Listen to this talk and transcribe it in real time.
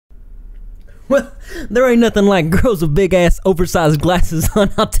Well, there ain't nothing like girls with big ass oversized glasses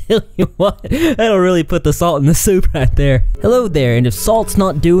on, I'll tell you what. That'll really put the salt in the soup right there. Hello there, and if salt's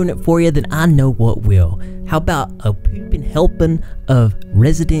not doing it for you, then I know what will. How about a poopin' helping of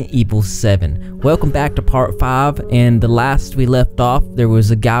Resident Evil 7? Welcome back to part 5, and the last we left off, there was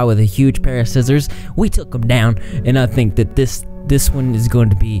a guy with a huge pair of scissors. We took him down, and I think that this one is going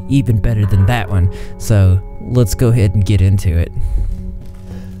to be even better than that one. So let's go ahead and get into it.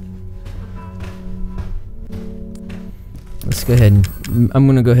 Let's go ahead and I'm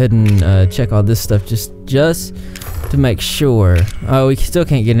gonna go ahead and check all this stuff just to make sure. Oh, we still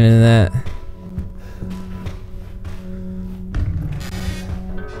can't get into that.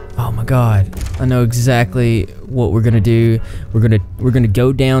 Oh my god, I know exactly what we're gonna do. We're gonna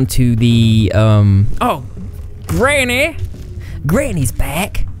go down to the oh, Granny's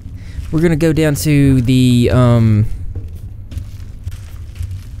back. We're gonna go down to the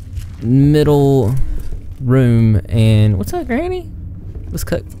middle room, and what's up, Granny? Let's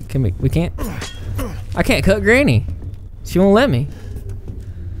cut. We can't. I can't cut Granny. She won't let me.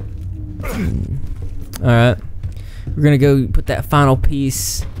 All right, we're gonna go put that final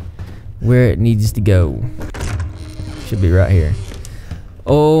piece where it needs to go. Should be right here.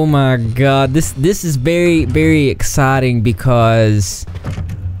 Oh my god, this is very, very exciting because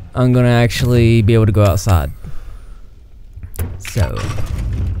I'm gonna actually be able to go outside. So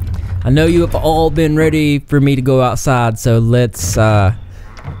I know you have all been ready for me to go outside, so let's, by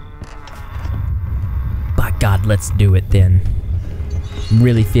God, let's do it then. I'm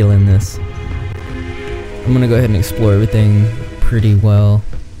really feeling this. I'm gonna go ahead and explore everything pretty well.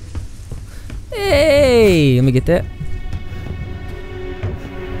 Hey, let me get that.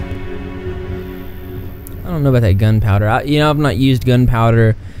 I don't know about that gunpowder. I've not used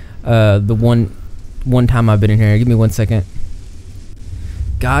gunpowder, the one time I've been in here. Give me 1 second.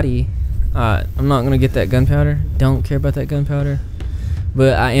 Gotti. I'm not gonna get that gunpowder. Don't care about that gunpowder.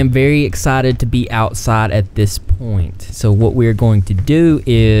 But I am very excited to be outside at this point. So what we're going to do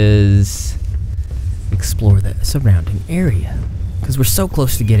is explore the surrounding area, because we're so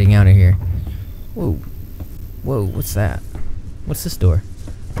close to getting out of here. Whoa, whoa, what's that? What's this door?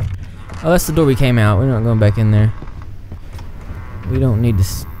 Oh, that's the door we came out. We're not going back in there. We don't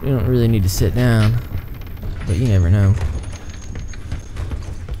really need to sit down, but you never know.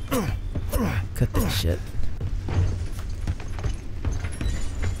 Cut that shit.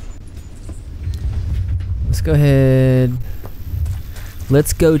 Let's go ahead.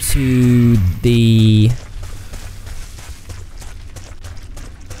 Let's go to the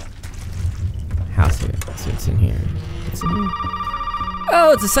house here. Let's see what's in here. What's in here?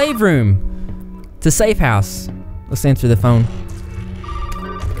 Oh, it's a save room. It's a safe house. Let's answer the phone.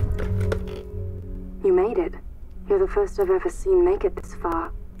 You made it. You're the first I've ever seen make it this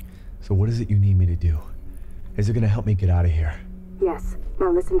far. So what is it you need me to do? Is it gonna help me get out of here? Yes.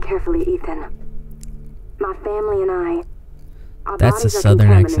 Now listen carefully, Ethan. My family and our That's a bodies are southern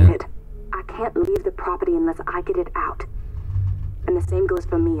contaminated. accent. I can't leave the property unless I get it out. And the same goes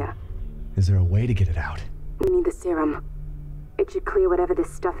for Mia. Is there a way to get it out? We need the serum. It should clear whatever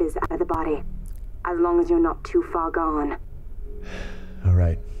this stuff is out of the body. As long as you're not too far gone.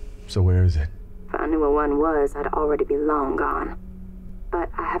 Alright, so where is it? If I knew where one was, I'd already be long gone. But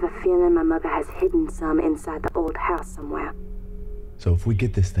I have a feeling my mother has hidden some inside the old house somewhere. So if we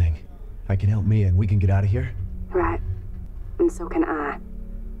get this thing, I can help Mia and we can get out of here? Right. And so can I.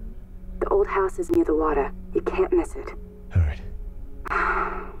 The old house is near the water. You can't miss it. Alright.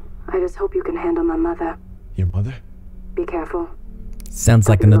 I just hope you can handle my mother. Your mother? Be careful. Sounds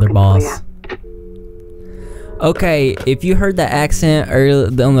like another boss. Okay, if you heard that accent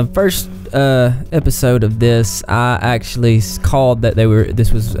earlier on the first episode of this, I actually called that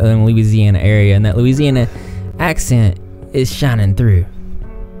this was in Louisiana area, and that Louisiana accent is shining through.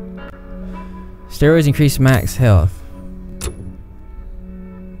 Steroids increase max health.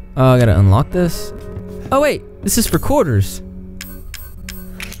 Oh, I gotta unlock this. Oh wait, this is for quarters.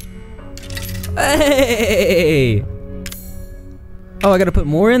 Hey! Oh, I gotta put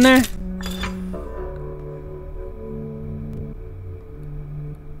more in there?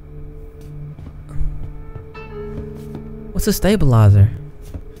 What's a stabilizer?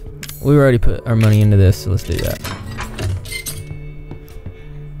 We already put our money into this, so let's do that.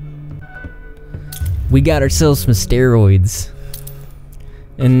 We got ourselves some steroids.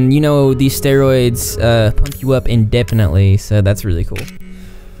 And you know, these steroids pump you up indefinitely, so that's really cool.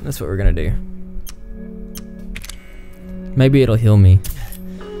 That's what we're gonna do. Maybe it'll heal me.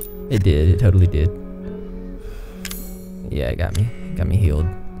 It did, it totally did. Yeah, it got me healed.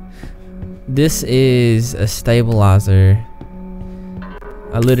 This is a stabilizer.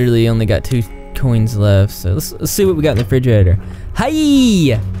 I literally only got two coins left, so let's see what we got in the refrigerator.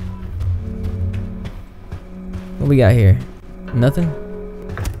 Hi! What we got here? Nothing?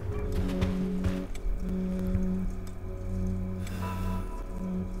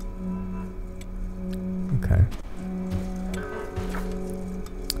 Okay.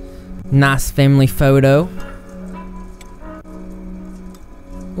 Nice family photo.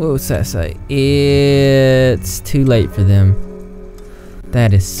 What's that say? It's too late for them.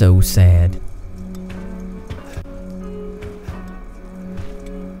 That is so sad.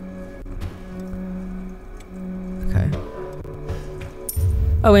 Okay.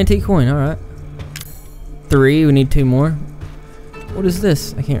 Oh, antique coin, alright. 3, we need 2 more. What is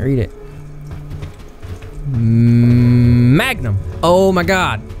this? I can't read it. Magnum! Oh my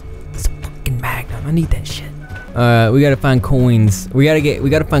god! It's a fucking Magnum. I need that shit. We gotta find coins. We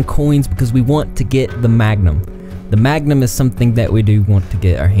gotta find coins because we want to get the Magnum. The Magnum is something that we do want to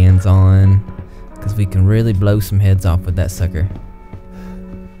get our hands on, because we can really blow some heads off with that sucker.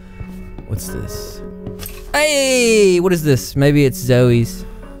 What's this? Hey! What is this? Maybe it's Zoe's.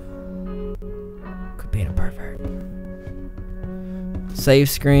 Could be a pervert. Save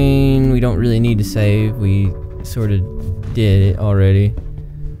screen. We don't really need to save. We sort of did it already.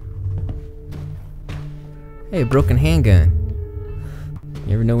 Hey, a broken handgun.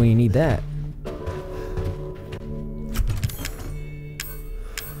 You never know when you need that.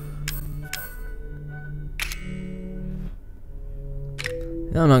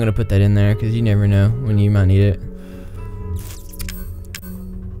 No, I'm not gonna put that in there because you never know when you might need it.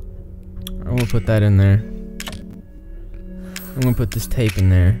 I'm gonna put that in there. I'm gonna put this tape in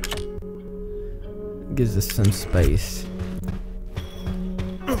there. It gives us some space.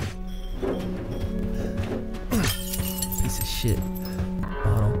 Piece of shit.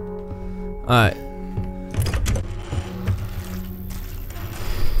 Bottle. Alright.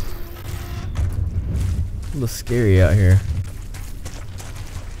 A little scary out here.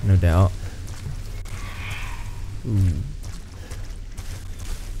 No doubt. Ooh.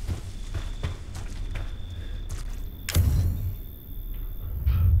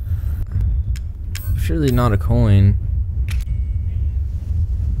 Surely not a coin.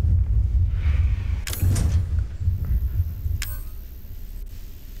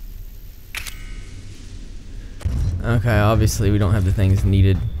 Okay, obviously we don't have the things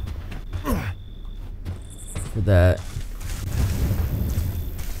needed for that.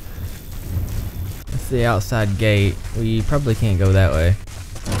 That's the outside gate. We probably can't go that way.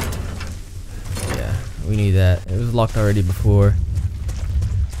 Yeah, we need that. It was locked already before.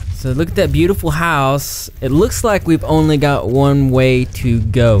 So look at that beautiful house. It looks like we've only got one way to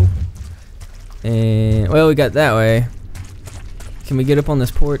go. And, well, we got that way. Can we get up on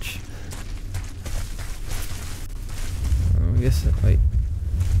this porch? I guess, wait.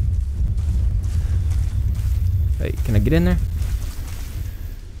 Wait, can I get in there?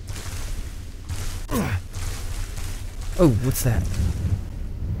 Oh, what's that?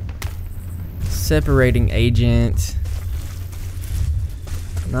 Separating agent.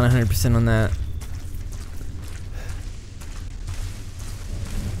 Not 100% on that.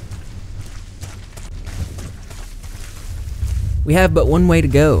 We have but one way to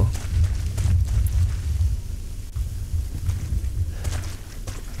go.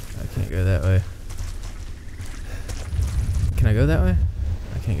 I can't go that way. Can I go that way?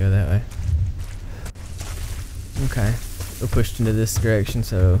 I can't go that way. Okay. We're pushed into this direction,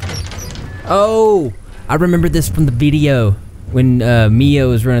 so... Oh! I remember this from the video. When Mio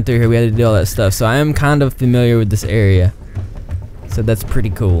was running through here, we had to do all that stuff. So I am kind of familiar with this area. So that's pretty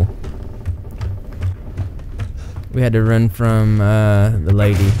cool. We had to run from the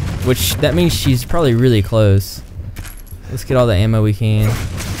lady. Which, that means she's probably really close. Let's get all the ammo we can.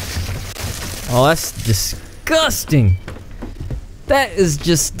 Oh, that's disgusting! That is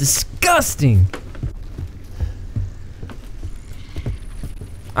just disgusting!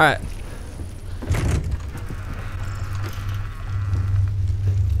 Alright.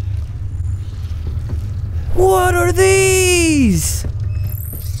 What are these?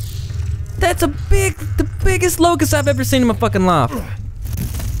 That's the biggest locust I've ever seen in my fucking life.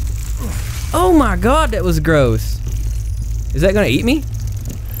 Oh my god, that was gross. Is that gonna eat me?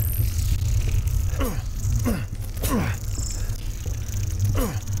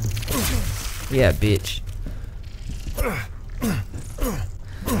 Yeah, bitch.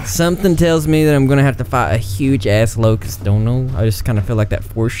 Something tells me that I'm gonna have to fight a huge ass locust. Don't know. I just kind of feel like that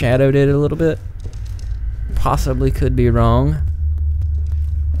foreshadowed it a little bit. Possibly could be wrong.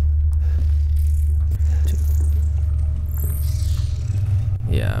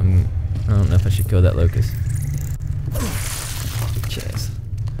 Yeah, I don't know if I should kill that locust. Chest.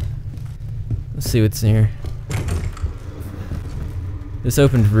 see what's in here. This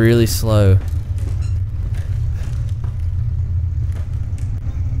opened really slow.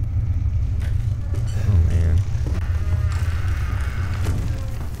 Oh man.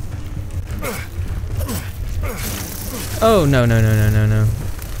 Oh no no no no no no.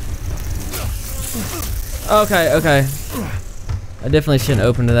 Okay, okay. I definitely shouldn't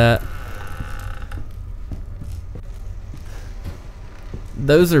open to that.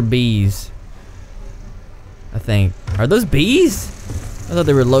 Those are bees. I think. Are those bees? I thought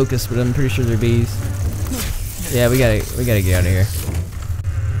they were locusts, but I'm pretty sure they're bees. Yeah, we gotta get out of here.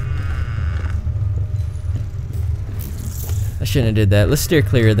 I shouldn't have did that. Let's steer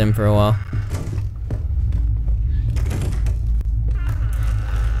clear of them for a while.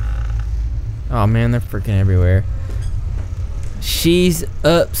 Oh man, they're freaking everywhere. She's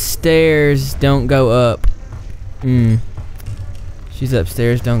upstairs. Don't go up. She's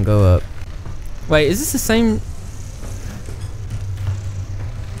upstairs. Don't go up. Wait, is this the same?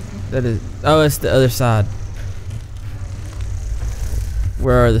 That is. Oh, it's the other side.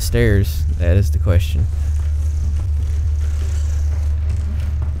 Where are the stairs? That is the question.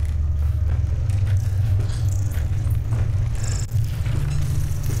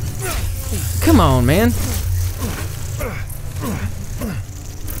 Come on, man.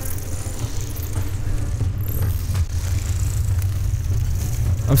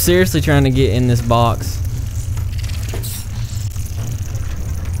 I'm seriously trying to get in this box.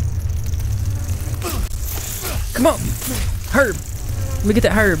 Come on, herb. Let me get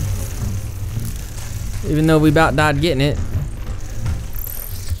that herb. Even though we about died getting it.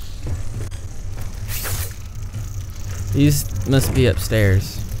 These must be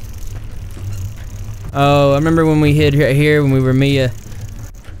upstairs. Oh, I remember when we hid right here when we were Mia.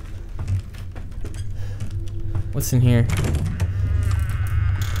 What's in here?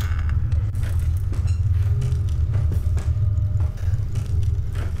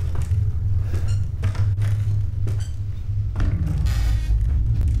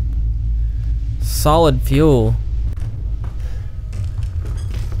 Solid fuel.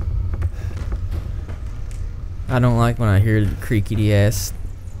 I don't like when I hear the creaky ass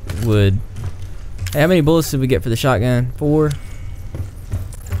wood. Hey, how many bullets did we get for the shotgun? 4.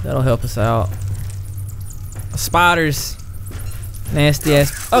 That'll help us out. Spiders. Nasty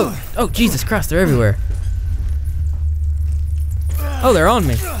ass. Oh, Jesus Christ, they're everywhere. Oh, they're on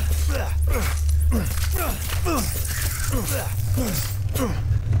me.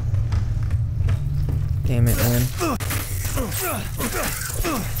 Damn it, man.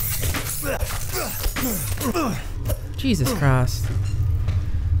 Jesus Christ.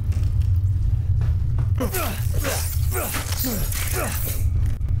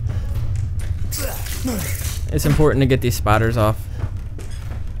 It's important to get these spiders off.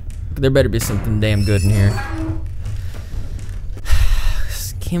 There better be something damn good in here.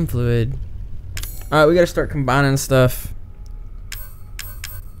 Chem fluid. Alright, we gotta start combining stuff.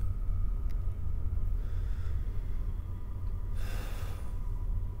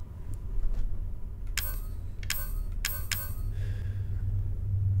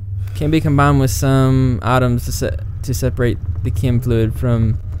 Can be combined with some items to separate the chem fluid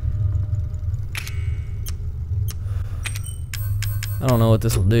from. I don't know what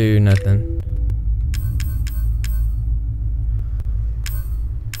this will do. Nothing.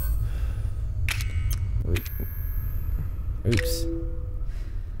 Oops.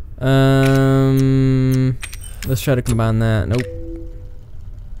 Let's try to combine that. Nope.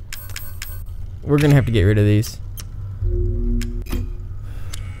 We're gonna have to get rid of these.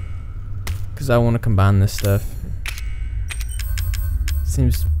 Because I want to combine this stuff.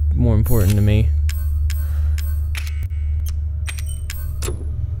 Seems more important to me.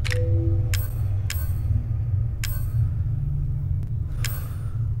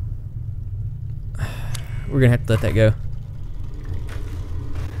 We're gonna have to let that go.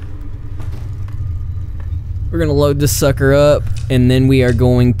 We're gonna load this sucker up, and then we are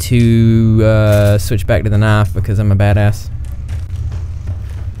going to switch back to the knife because I'm a badass.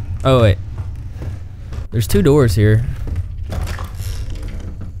 Oh wait. There's 2 doors here.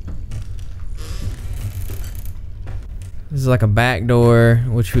 This is like a back door,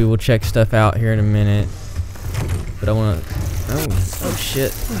 which we will check stuff out here in a minute. But I wanna... Oh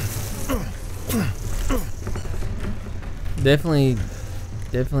shit. Definitely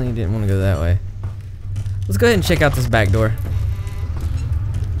didn't want to go that way. Let's go ahead and check out this back door.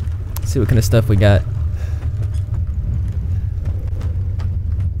 See what kind of stuff we got.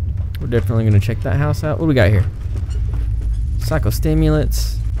 We're definitely gonna check that house out. What do we got here?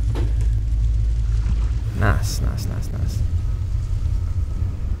 Psychostimulants. Nice, nice, nice, nice.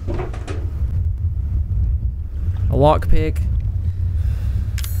 lockpick.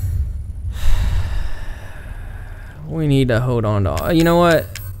 We need to hold on to. You know what?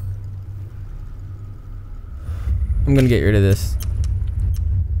 I'm gonna get rid of this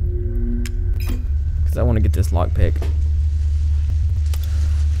because I want to get this lockpick.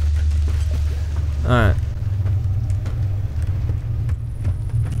 All right.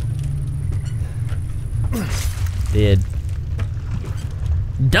 Dead.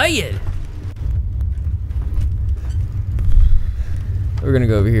 Dead. We're gonna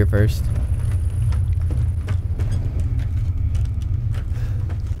go over here first.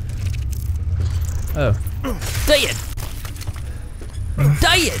 Oh. Dead.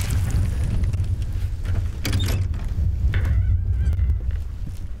 Dead.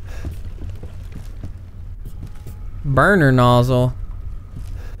 Burner nozzle.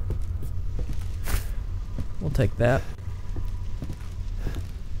 We'll take that.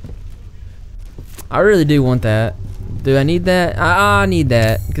 I really do want that. Do I need that? I need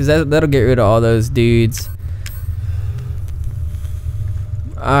that because that'll get rid of all those dudes.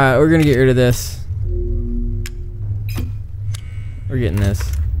 Alright, we're gonna get rid of this. We're getting this.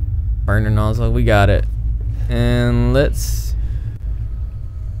 Burner nozzle, we got it. And let's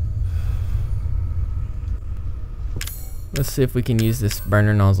see if we can use this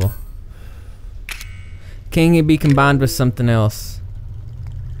burner nozzle. Can it be combined with something else?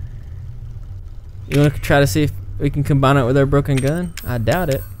 You want to try to see if we can combine it with our broken gun? I doubt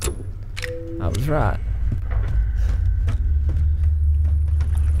it. I was right.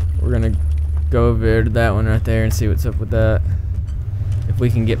 We're gonna go over there to that one right there and see what's up with that. If we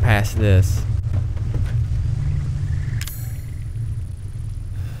can get past this.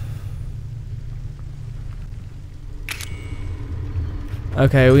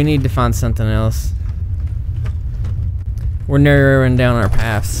 Okay, we need to find something else. We're narrowing down our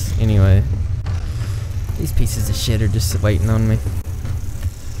paths anyway. These pieces of shit are just waiting on me.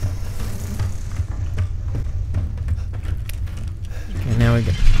 Okay, now we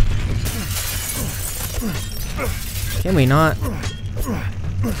go. Can we not?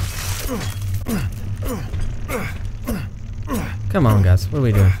 Come on, guys. What are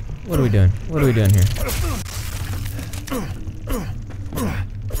we doing? What are we doing? What are we doing here?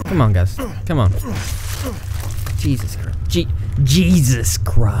 Come on, guys. Come on. Jesus Christ. Jesus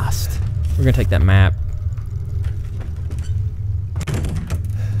Christ. We're gonna take that map.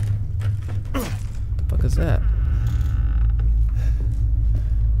 What the fuck is that?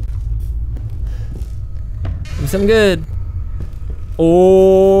 Give me something good.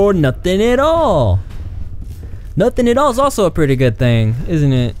 Or nothing at all. Nothing at all is also a pretty good thing,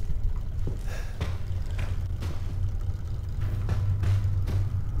 isn't it?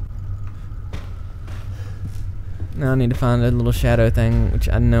 Now I need to find a little shadow thing, which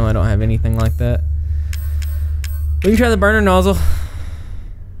I know I don't have anything like that. We can try the burner nozzle.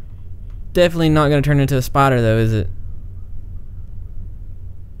 Definitely not going to turn into a spider though, is it?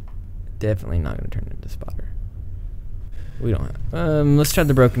 Definitely not going to turn into a spider. We don't have. Let's try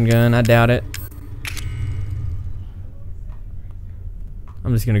the broken gun. I doubt it.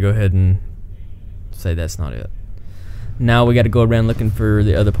 I'm just going to go ahead and say that's not it. Now we got to go around looking for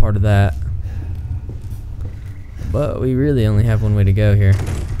the other part of that. But we really only have one way to go here.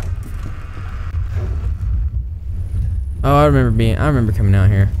 Oh, I remember coming out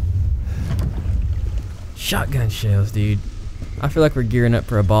here. Shotgun shells, dude. I feel like we're gearing up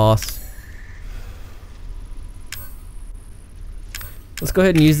for a boss. Let's go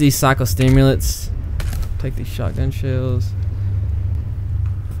ahead and use these psychostimulants. Take these shotgun shells.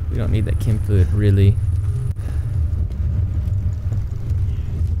 We don't need that chem fluid, really.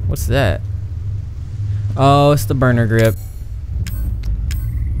 What's that? Oh, it's the burner grip.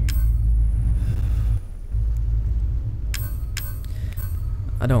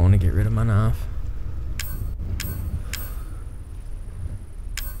 I don't want to get rid of my knife.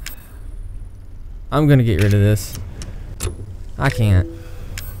 I'm gonna get rid of this. I can't.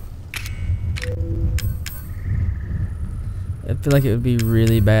 I feel like it would be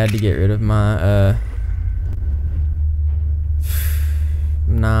really bad to get rid of my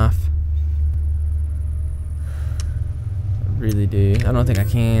knife. I really do. I don't think I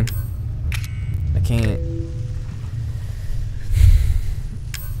can. I can't.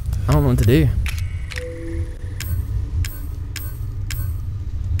 I don't know what to do.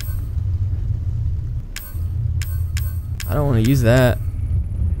 I don't want to use that.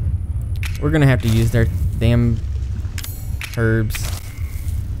 We're gonna have to use their damn herbs.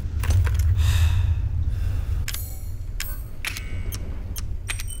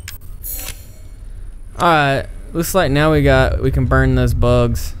 Alright, looks like now we can burn those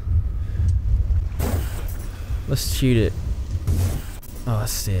bugs. Let's shoot it. Oh,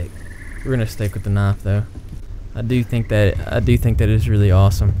 sick. We're gonna stick with the knife though. I do think that is really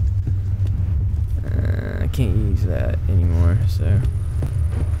awesome. I can't use that anymore, so.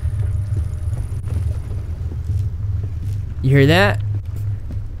 You hear that?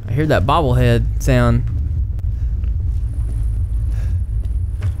 I hear that bobblehead sound.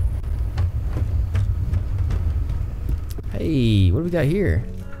 Hey, what do we got here?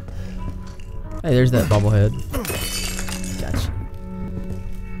 Hey, there's that bobblehead. Gotcha.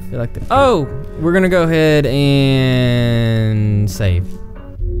 Feel like the, oh, we're gonna go ahead and save.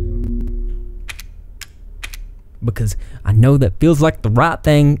 Because I know that feels like the right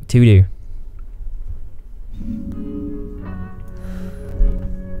thing to do.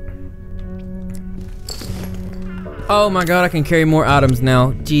 Oh my god, I can carry more items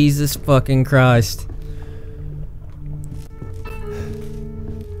now. Jesus fucking Christ.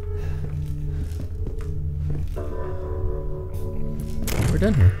 We're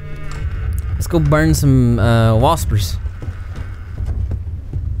done here. Let's go burn some waspers.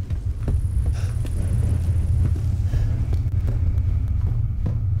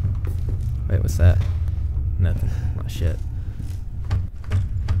 Wait, what's that? Nothing. Oh shit.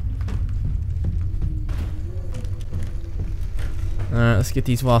 Alright, let's get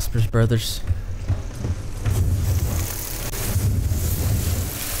these waspers, brothers.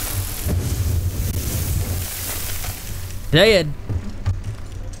 Dead.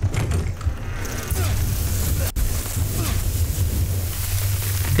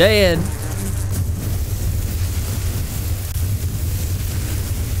 Dead.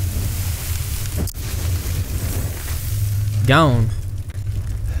 Gone.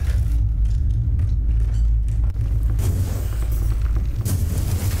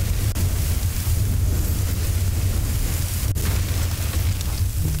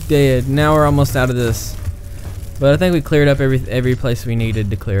 Dead. Now we're almost out of this. But I think we cleared up every place we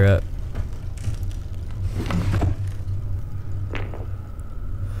needed to clear up.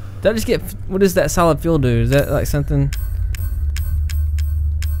 Did I just get, what does that solid fuel do? Is that like something?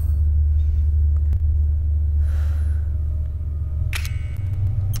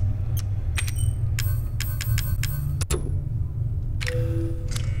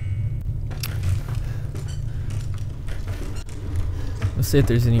 Let's see if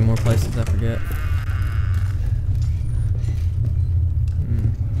there's any more places I forget.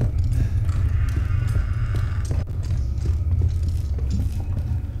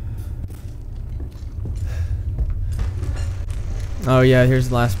 Oh yeah, here's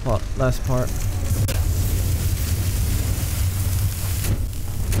the last part.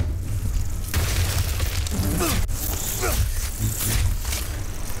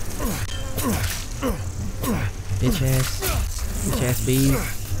 Bitch ass bees.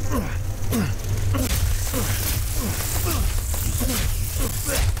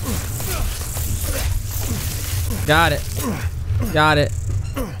 Got it.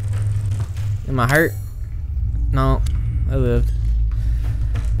 Am I hurt? No, I lived.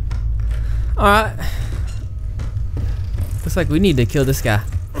 Alright. Looks like we need to kill this guy.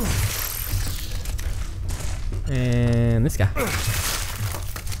 And this guy.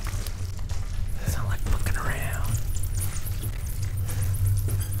 Sound like fucking around.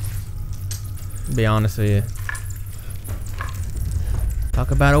 Be honest with you.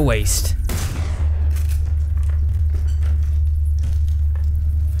 Talk about a waste.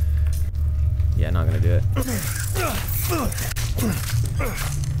 Yeah, not gonna do it.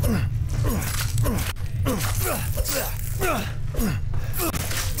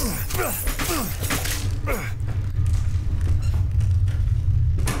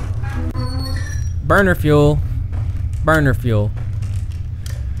 Burner fuel.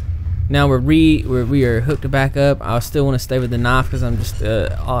 Now we are hooked back up. I still want to stay with the knife because I'm just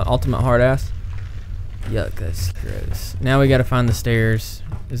ultimate hard ass. Yuck, that's gross. Now we gotta find the stairs.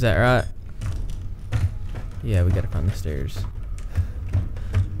 Is that right? Yeah, we gotta find the stairs.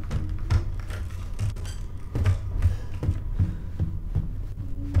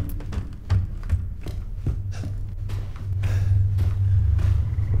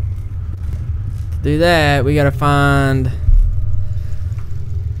 Do that, we gotta find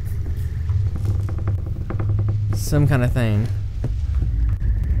some kind of thing.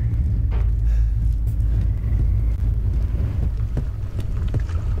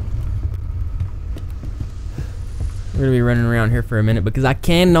 We're gonna be running around here for a minute because I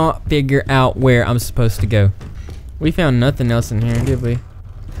cannot figure out where I'm supposed to go. We found nothing else in here, did we?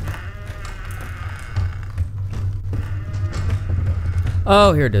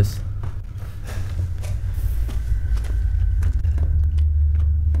 Oh, here it is.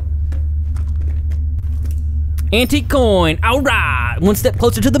 Antique coin. All right. One step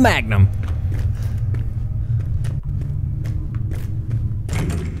closer to the Magnum.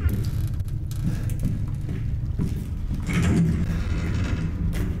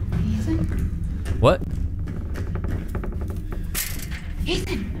 Ethan? What?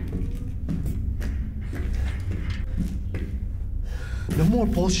 Ethan! No more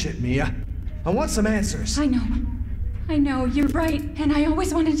bullshit, Mia. I want some answers. I know, you're right, and I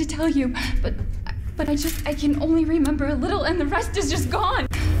always wanted to tell you, but I can only remember a little, and the rest is just gone.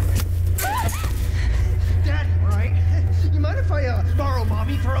 Daddy, right? You mind if I borrow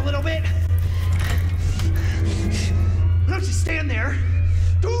Mommy for a little bit? Don't you stand there.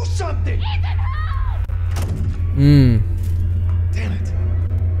 Do something! Mmm. Damn it.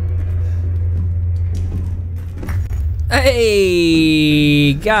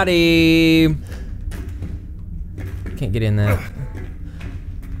 Hey, got him. Can't get in that.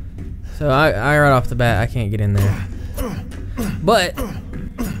 So I right off the bat, I can't get in there. But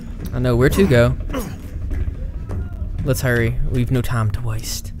I know where to go. Let's hurry. We've no time to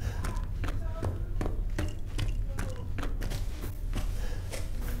waste.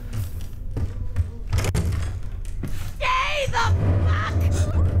 Stay the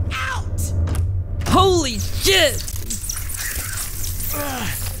fuck out! Holy shit!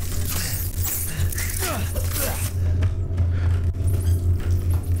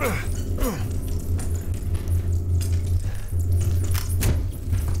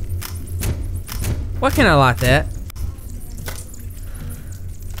 Why can't I like that?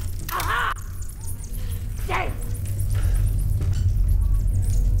 Aha! Damn!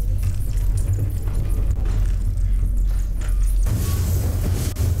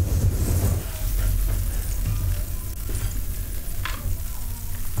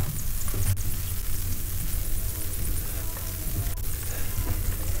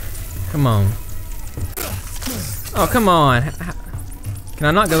 Come on. Oh, come on. Can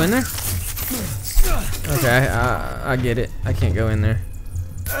I not go in there? Okay, I get it. I can't go in there.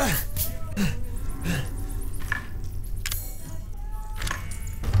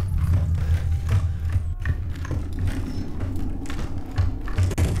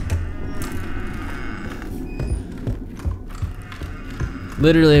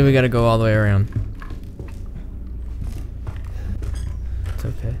 Literally, we gotta go all the way around. It's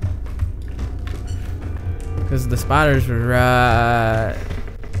okay. Because the spiders were right...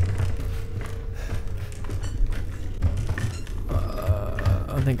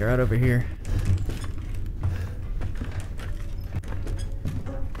 I think right over here.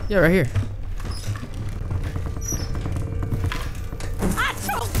 Yeah, right here.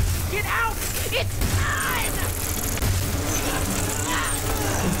 Achoo! Get out! It's time!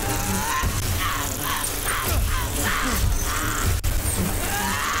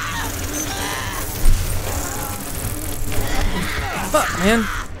 Fuck, man.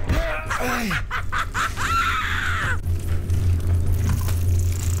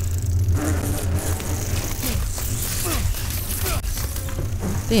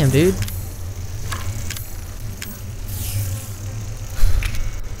 Damn, dude.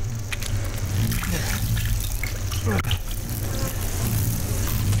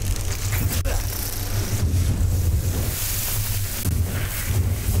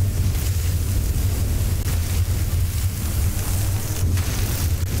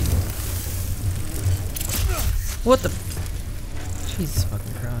 What the? Jesus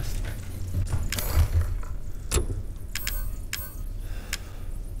fucking Christ.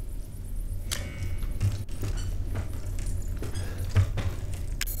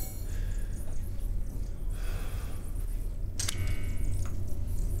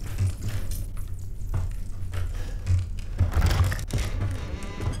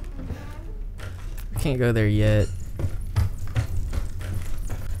 I can't go there yet.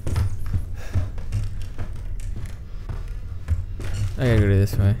 I gotta go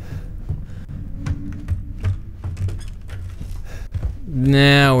this way.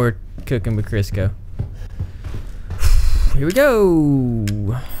 Now we're cooking with Crisco. Here we go.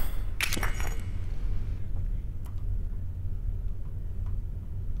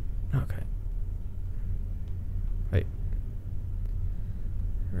 Okay. Wait.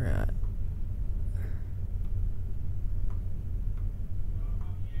 Right.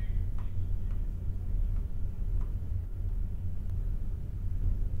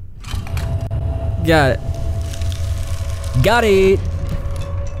 Got it. Got it.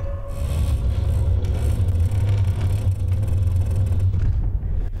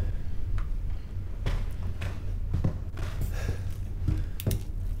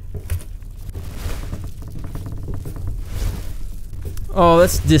 Oh,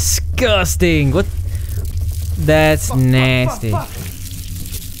 that's disgusting. What That's nasty. Fuck.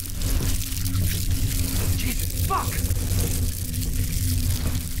 Jesus, fuck.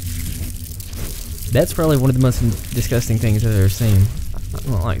 That's probably one of the most disgusting things I've ever seen. I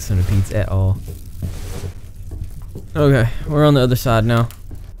don't like centipedes at all. Okay, we're on the other side now.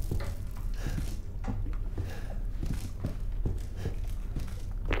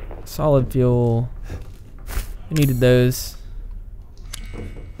 Solid fuel. We needed those.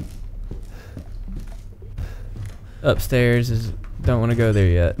 Upstairs is, don't want to go there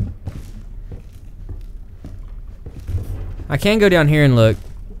yet. I can go down here and look.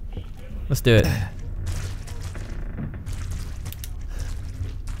 Let's do it.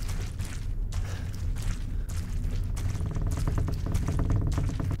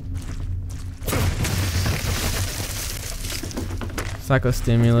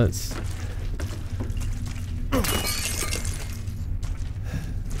 Psychostimulants.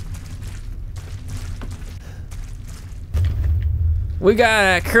 We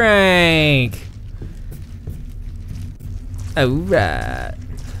got a crank. Alright.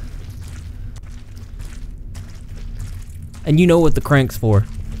 And you know what the crank's for.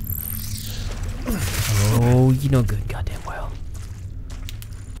 Oh, you know good goddamn well.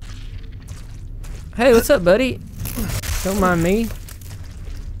 Hey, what's up, buddy? Don't mind me.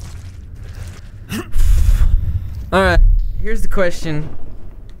 Alright, here's the question.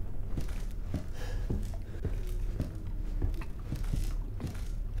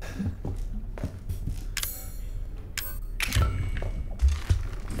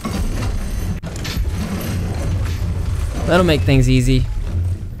 That'll make things easy.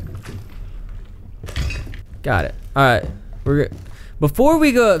 Got it. Alright, before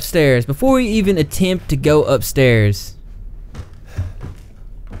we go upstairs, before we even attempt to go upstairs,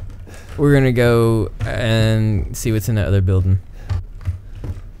 we're gonna go and see what's in the other building.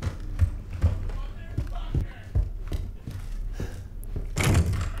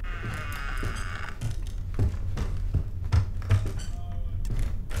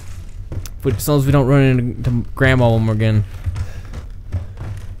 But as long as we don't run into Grandma one more again.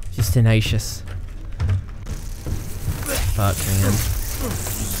 Just tenacious. Fuck, man.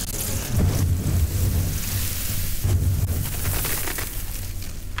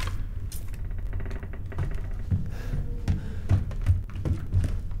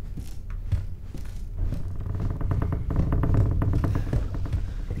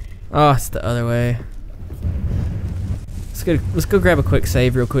 Oh, it's the other way. Let's go grab a quick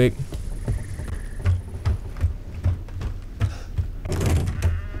save real quick.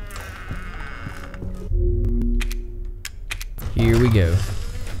 Here we go.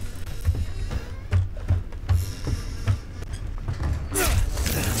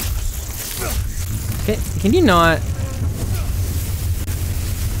 Can you not?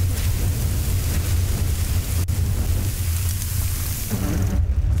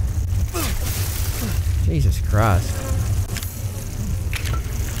 Jesus Christ.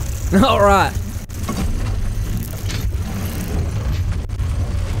 All right.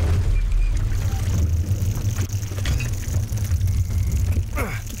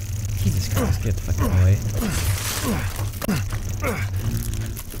 Jesus Christ, get the fuck away.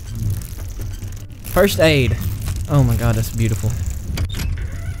 First aid. Oh my god, that's beautiful.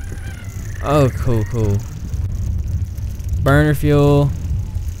 Oh, cool, cool. Burner fuel.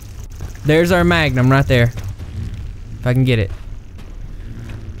 There's our Magnum right there. If I can get it.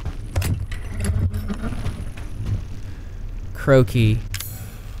 Croaky.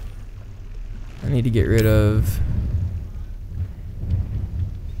 I need to get rid of.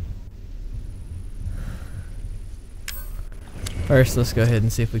 First, let's go ahead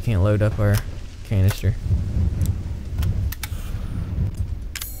and see if we can't load up our canister.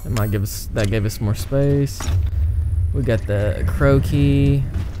 That might give us. That gave us more space. We got the croaky.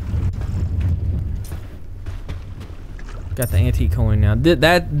 Got the antique coin now.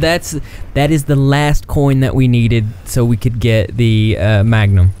 That is the last coin that we needed so we could get the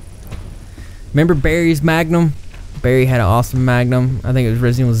Magnum. Remember Barry's Magnum? Barry had an awesome Magnum. I think it was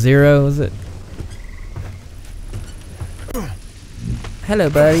Resident Evil 0, was it? Hello,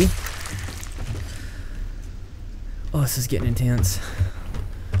 buddy. Oh, this is getting intense.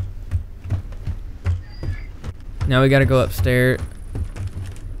 Now we gotta go upstairs.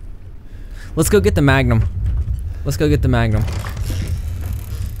 Let's go get the Magnum. Let's go get the Magnum.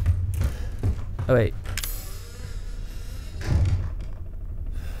 Oh wait.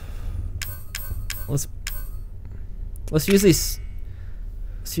 Let's use these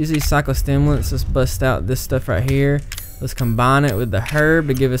psychostimulants. Let's bust out this stuff right here. Let's combine it with the herb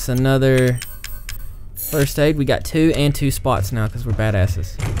to give us another first aid. We got 2 and 2 spots now because we're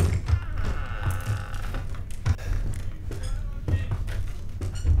badasses.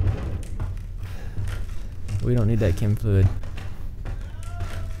 We don't need that chem fluid.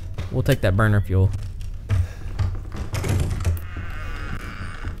 We'll take that burner fuel.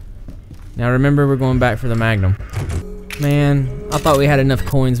 Now remember, we're going back for the Magnum. Man, I thought we had enough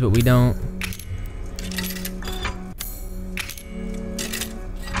coins, but we don't.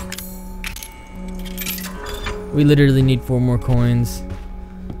 We literally need 4 more coins.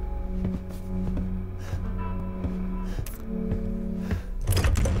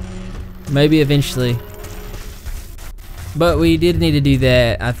 Maybe eventually. But we did need to do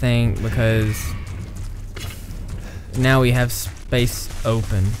that, I think, because now we have space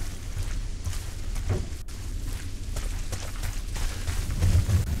open.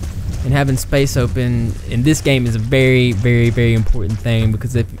 And having space open in this game is a very, very, very important thing,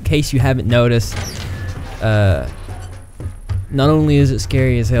 because if, in case you haven't noticed, not only is it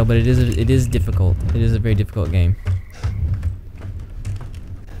scary as hell, but it is difficult. It is a very difficult game.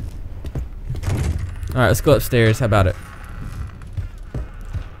 Alright, let's go upstairs. How about it?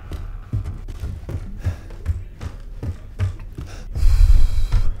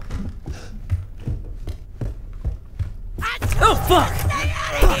 Oh, fuck!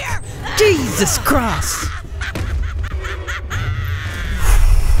 Fuck. Jesus Christ!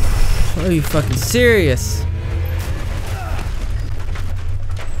 Are you fucking serious?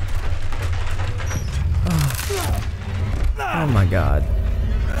 Oh my god.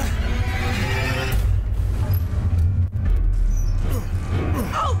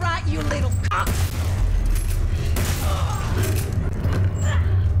 All right, you little cock.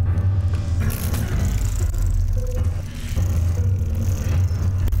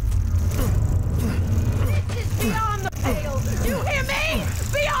 This is beyond the pale. You hear me?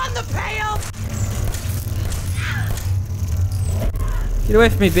 Beyond the pale. Get away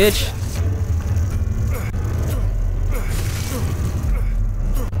from me, bitch.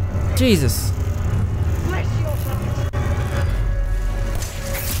 Jesus.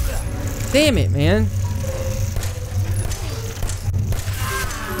 Damn it, man.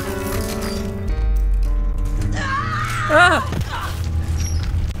 Ah!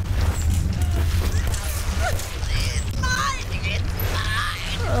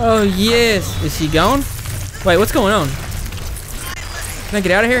 Oh, yes. Is she gone? Wait, what's going on? Can I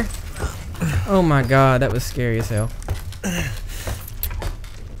get out of here? Oh my god, that was scary as hell.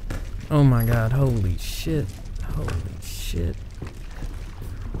 Oh my god, holy shit. Holy shit.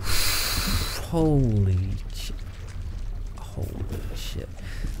 Holy shit. Holy shit.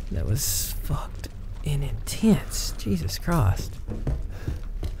 That was fucked and intense. Jesus Christ.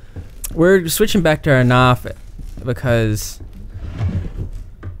 We're switching back to our knife because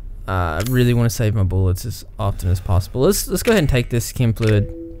I really want to save my bullets as often as possible. Let's go ahead and take this chem fluid.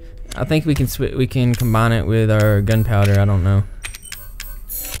 I think we can combine it with our gunpowder. I don't know.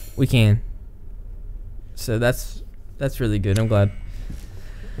 We can. So that's really good. I'm glad.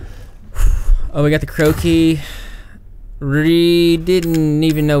 Oh, we got the crow key. We didn't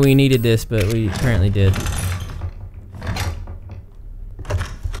even know we needed this, but we apparently did.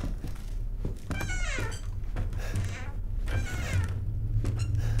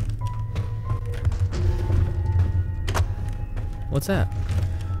 What's that?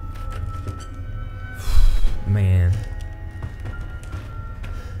 Man.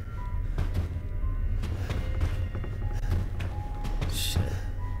 Shit.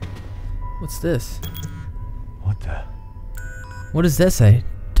 What's this? What the? What does that say?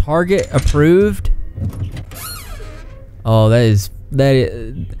 Target approved? Oh, that is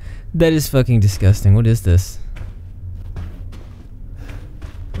fucking disgusting. What is this?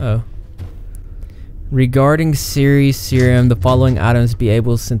 Oh. Regarding series serum, the following items be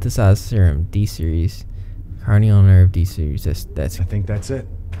able to synthesize serum. D series. Cardiac nerve D series. That's I think that's it.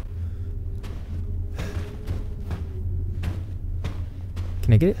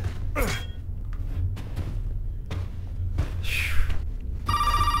 Can I get it?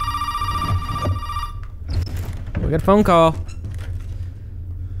 We got a phone call.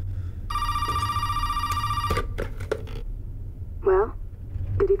 Well,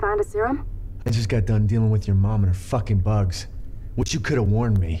 did he find a serum? I just got done dealing with your mom and her fucking bugs. Which you could have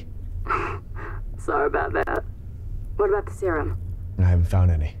warned me. Sorry about that. What about the serum? I haven't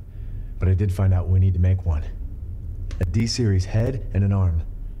found any. But I did find out we need to make one. A D-series head and an arm.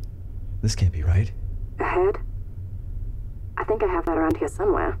 This can't be right. A head? I think I have that around here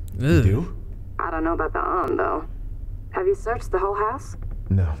somewhere. You do? I don't know about the arm, though. Have you searched the whole house?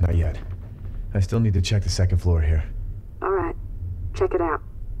 No, not yet. I still need to check the second floor here. All right. Check it out.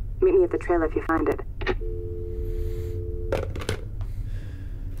 Meet me at the trailer if you find it.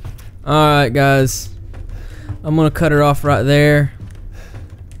 Alright, guys. I'm gonna cut her off right there.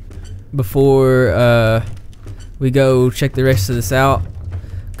 Before we go check the rest of this out,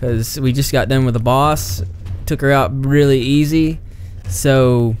 because we just got done with the boss. Took her out really easy.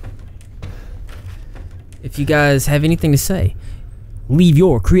 So if you guys have anything to say, leave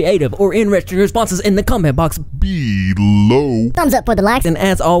your creative or interesting responses in the comment box below. Thumbs up for the likes. And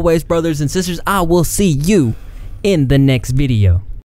as always, brothers and sisters, I will see you in the next video.